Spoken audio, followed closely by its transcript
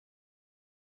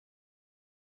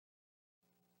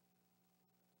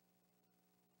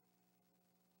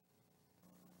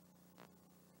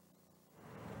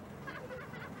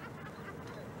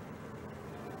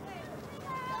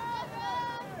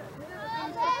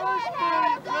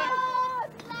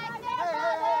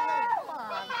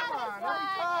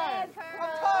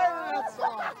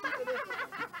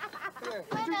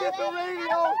get the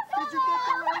radio? Did you get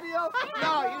the radio?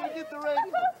 No, you didn't get the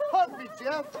radio. Hug me,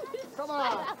 Jeff. Come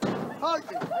on.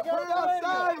 Hug me. Put it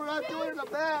outside. We're not doing it in the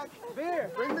back.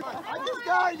 Beer. Bring the... I just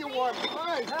got you one.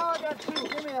 Fine. Now I got two.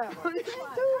 Give me that one. What are you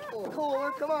doing?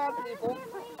 Cooler. Come on, people.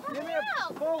 Give me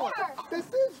a full one. This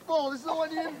is full. This is the one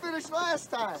you didn't finish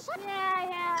last time.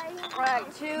 Yeah. All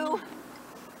right, 2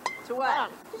 to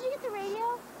what? Did you get the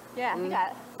radio? Yeah, you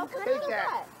got it. Okay. Take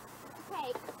that.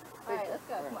 Take. All right, let's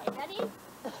go. Come on. Ready?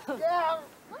 Yeah.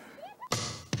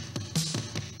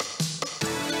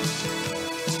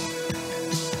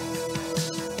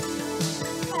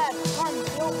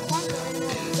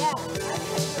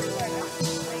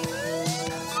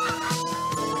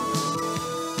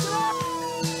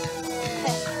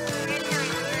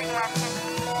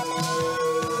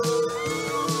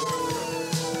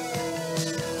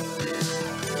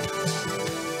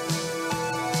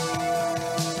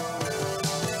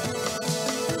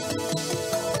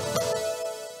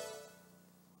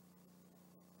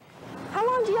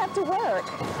 To work.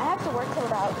 I have to work till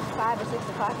about 5 or 6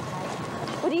 o'clock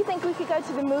tonight. Well, do you think we could go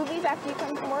to the movies after you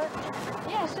come from work?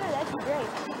 Yeah, sure, that'd be great.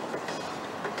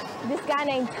 This guy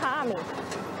named Tommy.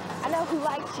 I know who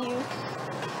likes you.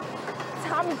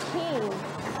 Tommy King.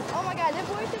 Oh my God, that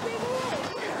boy's a big one.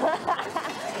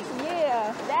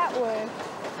 Yeah, that one.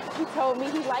 He told me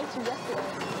he liked you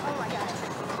yesterday. Oh my God.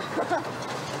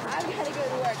 I've got to go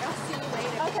to work. I'll see you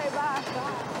later. Okay, bye.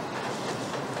 Bye.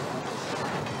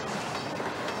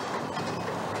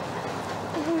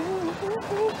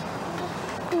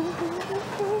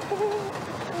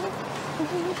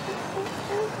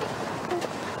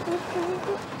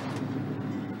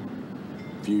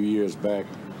 A few years back,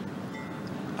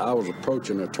 I was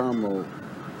approaching a terminal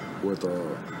with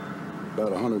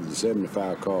about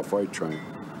 175 car freight train,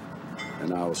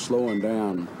 and I was slowing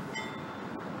down,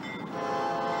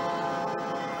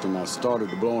 and I started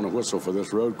to blow on a whistle for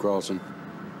this road crossing.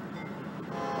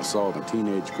 I saw a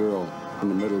teenage girl in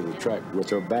the middle of the track with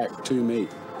her back to me.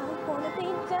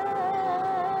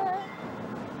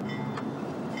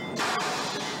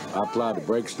 I applied the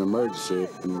brakes in emergency,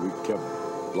 and we kept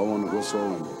blowing the whistle,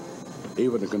 and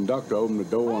even the conductor opened the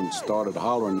door and started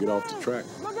hollering, "Get off the track."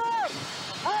 Look out!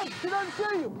 Hey, she doesn't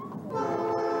see you.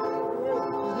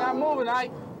 He's not moving,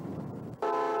 Ike. Get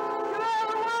out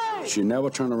of the way! She never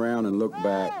turned around and looked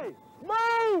back. Hey,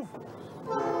 move!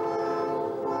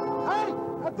 Hey,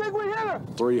 I think we hit her.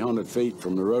 300 feet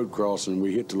from the road crossing,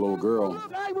 we hit the little girl.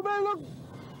 Hey, we better look.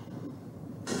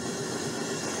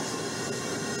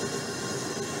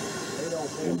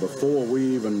 And before we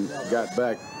even got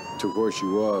back to where she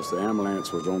was, the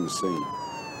ambulance was on the scene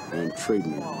and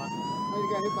treating her. You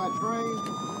got hit by a train?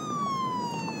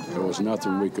 There was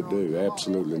nothing we could do,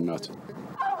 absolutely nothing.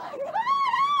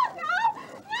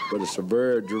 But it's a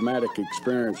very dramatic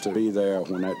experience to be there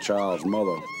when that child's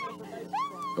mother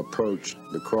approached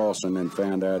the crossing and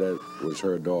found out it was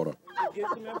her daughter. Get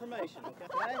some information,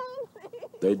 okay?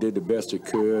 They did the best they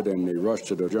could, and they rushed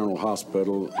to the general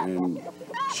hospital, and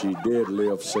she did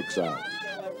live 6 hours.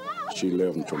 She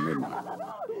lived until midnight.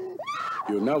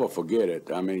 You'll never forget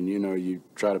it. I mean, you know, you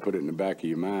try to put it in the back of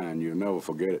your mind, you'll never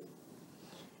forget it.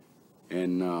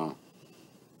 And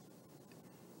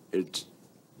it's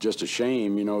just a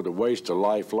shame, you know, to waste a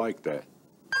life like that.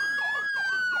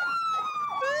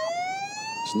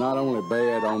 It's not only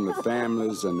bad on the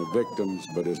families and the victims,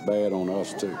 but it's bad on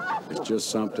us too. It's just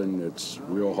something that's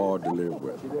real hard to live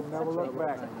with. She didn't never look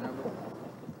back.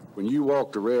 When you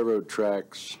walk the railroad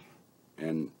tracks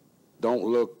and don't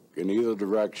look in either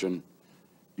direction,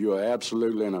 you are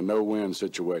absolutely in a no-win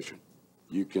situation.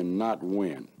 You cannot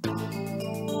win.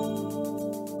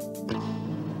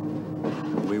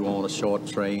 We were on a short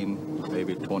train,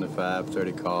 maybe 25,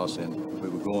 30 cars, and we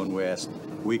were going west.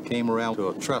 We came around to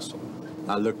a trestle.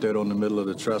 I looked out on the middle of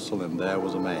the trestle, and there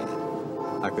was a man.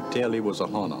 I could tell he was a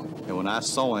hunter. And when I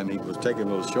saw him, he was taking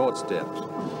little short steps.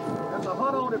 There's a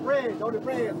hunter on the bridge,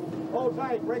 Hold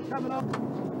tight, brake coming up.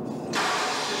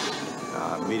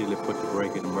 I immediately put the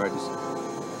brake in emergency.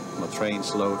 My train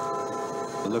slowed.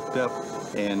 I looked up,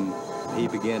 and he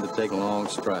began to take long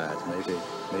strides,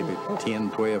 maybe 10,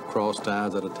 12 cross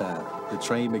ties at a time. The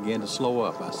train began to slow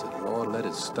up. I said, "Lord, let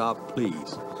it stop,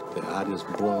 please." I just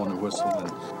blew on the whistle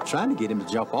and trying to get him to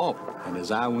jump off. And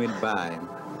as I went by him,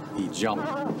 he jumped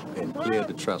and cleared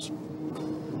the trestle.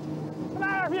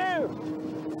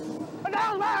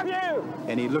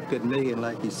 And he looked at me and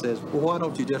like he says, "Well, why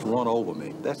don't you just run over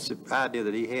me?" That's the idea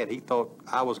that he had. He thought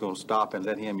I was going to stop and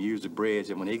let him use the bridge,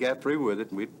 and when he got through with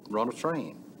it, we'd run a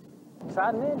train.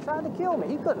 Tried to kill me.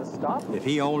 He couldn't have stopped me. If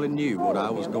he only knew what I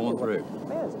was going through.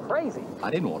 Man, it's crazy.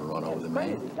 I didn't want to run over the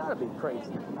man. Crazy. Gotta be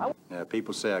crazy. Now,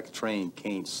 people say a train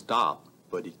can't stop,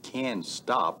 but it can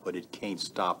stop, but it can't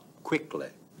stop quickly.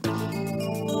 Here's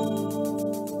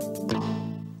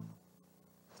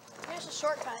a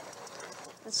shortcut.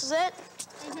 This is it?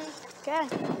 Okay.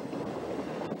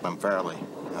 I'm fairly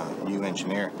new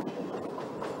engineer.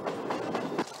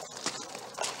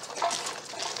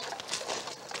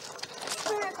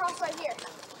 Bring it across right here.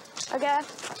 Okay.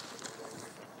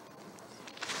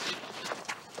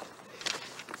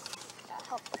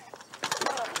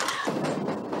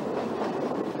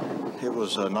 It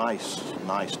was a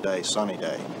nice day, sunny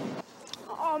day.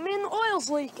 Oh man, the oil's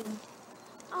leaking.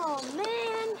 Oh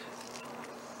man.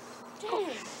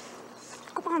 Dang.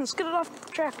 Come on, let's get it off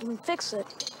the track and fix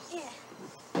it. Yeah.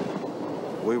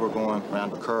 We were going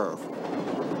around the curve.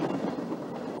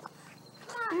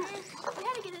 Come on, man. We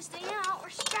gotta get this thing out. We're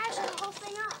scratching the whole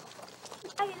thing up.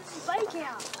 I get this bike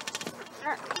out.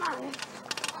 Come on.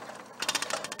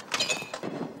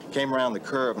 Came around the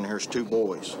curve, and here's two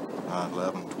boys,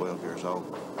 11, 12 years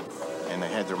old, and they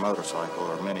had their motorcycle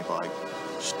or mini bike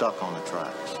stuck on the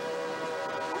tracks.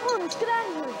 Come on, let's get out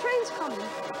of here. The train's coming.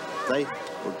 They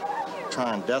were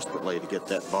trying desperately to get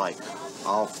that bike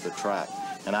off the track,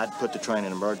 and I'd put the train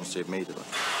in emergency immediately.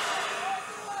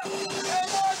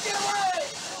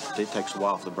 It takes a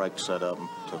while for the brake to set up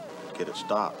to get it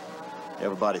stopped.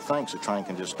 Everybody thinks the train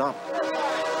can just stop.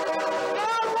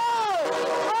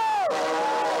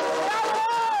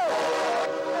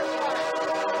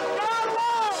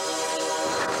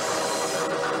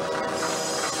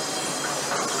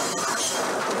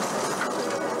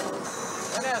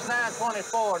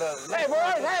 Hey,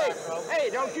 boys, hey,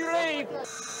 don't you leave.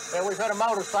 Yeah, we've had a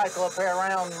motorcycle up here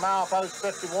around milepost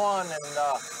 51, and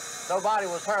nobody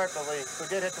was hurt, but we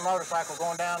did hit the motorcycle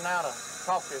going down now to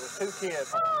talk to you. There's two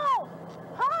kids. Oh!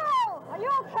 Oh! Are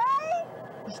you okay?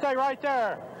 You stay right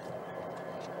there.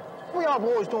 What y'all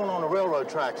boys doing on the railroad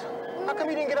tracks? How come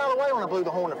you didn't get out of the way when I blew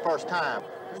the horn the first time?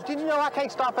 Did you know I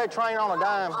can't stop that train on a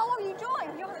dime? Oh, what are you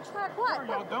doing? You're on the track. What are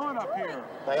y'all doing up here?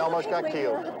 They almost got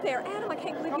killed. Up there, Adam, I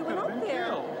can't believe you went up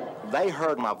there. They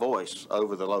heard my voice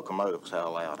over the locomotives, how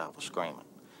loud I was screaming.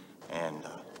 And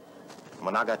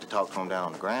when I got to talk to them down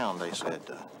on the ground, they said,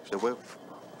 well,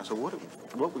 I said, what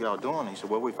were y'all doing? He said,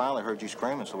 well, we finally heard you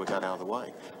screaming, so we got out of the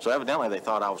way. So evidently they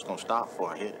thought I was going to stop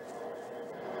before I hit it.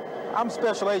 I'm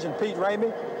Special Agent Pete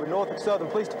Ramey with Norfolk Southern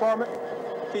Police Department.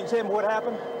 Can you tell me what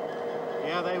happened?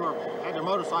 Yeah, they had their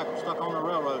motorcycle stuck on the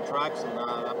railroad tracks, and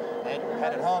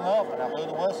had it hung up, and I blew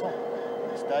the whistle.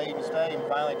 It stayed and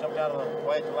finally jumped out of the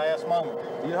way at the last moment.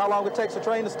 Do you know how long it takes a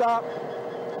train to stop?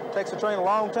 It takes a train a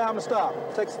long time to stop.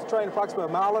 It takes the train approximately a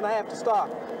mile and a half to stop.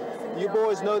 You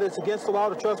boys know that it's against the law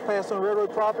to trespass on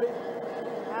railroad property?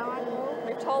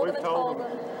 We've told them.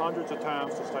 Hundreds of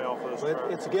times to stay off of this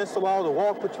track. It's against the law to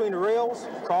walk between the rails,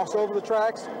 cross over the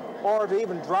tracks, or to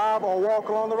even drive or walk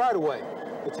along the right-of-way.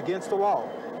 It's against the law.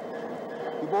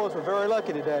 You boys were very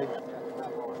lucky today.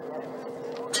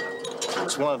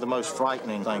 It's one of the most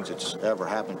frightening things that's ever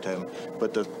happened to me,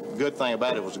 but the good thing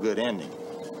about it was a good ending.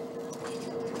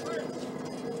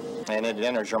 And it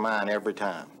enters your mind every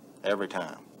time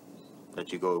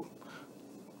that you go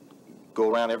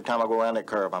around. Every time I go around that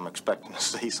curve, I'm expecting to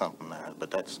see something there,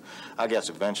 but I guess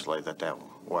eventually that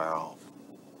will wear off.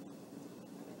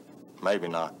 Maybe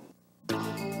not.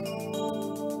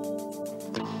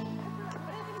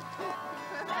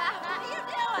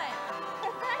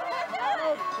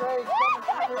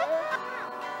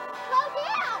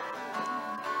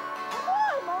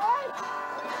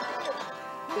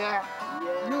 Yeah.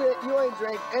 You ain't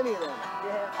drank any of them.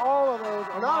 Yeah, all of those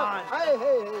are mine. Hey.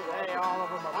 Hey, all of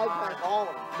them are I mine. drank all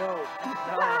of them. No.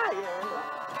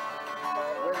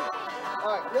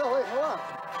 All right, no, wait, hold on.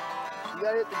 You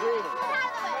gotta hit the green one.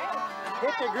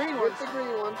 Hit the green ones. Hit the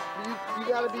green ones. You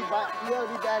gotta be back. You gotta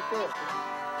be back there.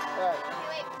 All right.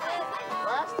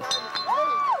 Last time.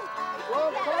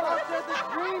 Don't come up to the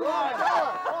green one.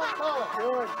 Don't come up.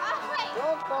 Good.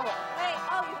 Don't come up. Wait,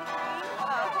 oh, you hit green?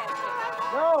 Oh, okay.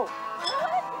 No.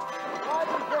 Why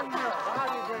do you bring me up? Why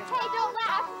do you bring me up? Hey, don't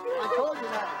laugh. I told you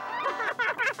that.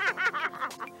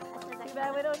 Too bad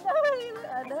we don't know anymore.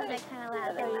 I know. That's kind of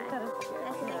loud. That's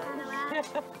kind of loud.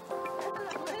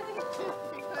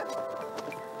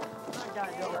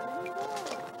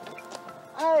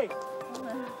 Hey!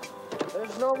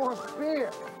 There's no more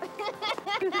beer.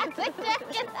 Hey,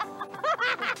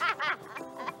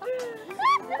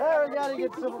 we gotta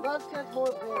get some. Let's get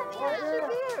more beer. More beer.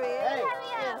 Hey.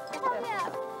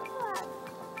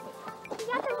 You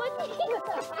got the one.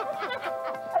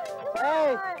 Hey.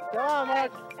 Come on,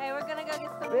 Mark. Hey, we're gonna go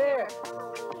get some beer.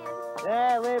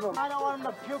 Yeah, leave him. I don't want him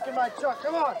to puke in my truck.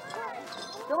 Come on.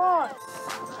 Come on.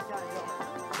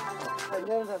 Hey,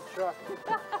 get in the truck.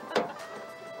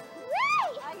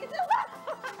 I get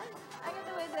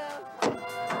the window.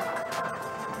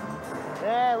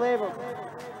 Yeah, leave him.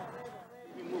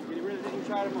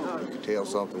 You could tell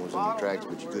something was in the tracks,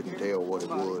 but you couldn't tell what it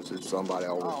was. It's somebody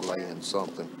always laying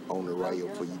something on the rail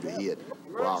for you to hit.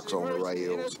 Rocks on the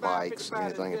rail, spikes,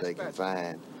 anything that they can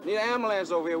find. Need an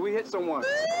ambulance over here. We hit someone.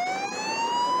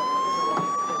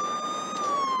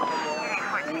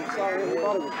 Sorry,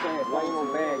 everybody was saying laying on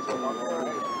bags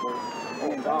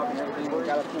and dog and everything. We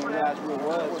got up to realize who it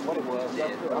was, what it was.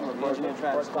 I'm a virgin and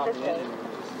trying to stop the engine.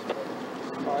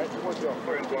 All right, what's your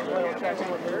first one? Where's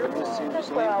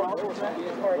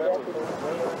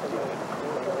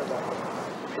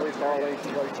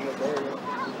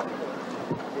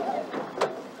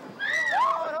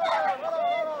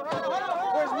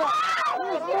Mark?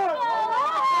 Where's Mark?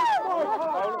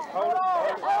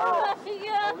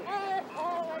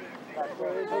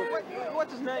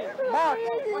 What's his name? Mark.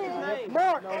 What's his name?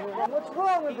 Mark. What's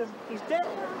wrong with him? He's dead.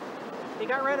 He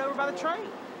got ran over by the train.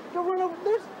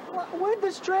 Where'd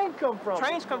this train come from?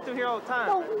 Trains come through here all the time.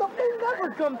 No, they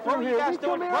never come through here. What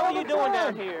were you doing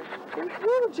down here? We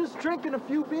were just drinking a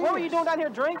few beers. What were you doing down here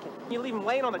drinking? You leave them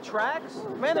laying on the tracks?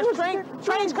 Man, there's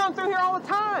trains come through here all the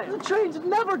time. The trains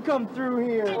never come through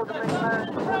here.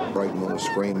 Brakeman was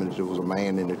screaming that there was a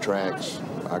man in the tracks.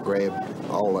 I grabbed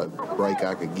all that brake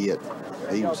I could get.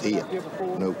 He was hit.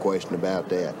 No question about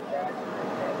that.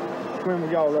 When were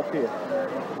y'all up here?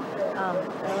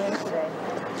 Earlier today.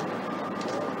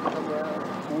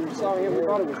 When we saw him, we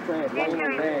thought it was Trent laying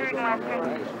on bags.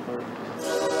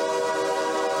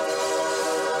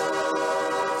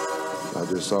 I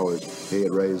just saw his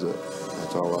head raise up.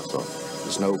 That's all I saw.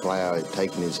 The snowplow had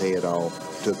taken his head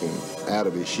off, took him out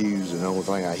of his shoes, and the only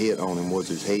thing I hit on him was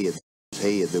his head.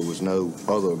 There was no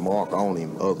other mark on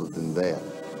him other than that.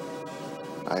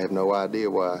 I have no idea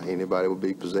why anybody would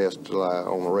be possessed to lie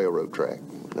on a railroad track.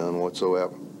 None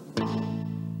whatsoever.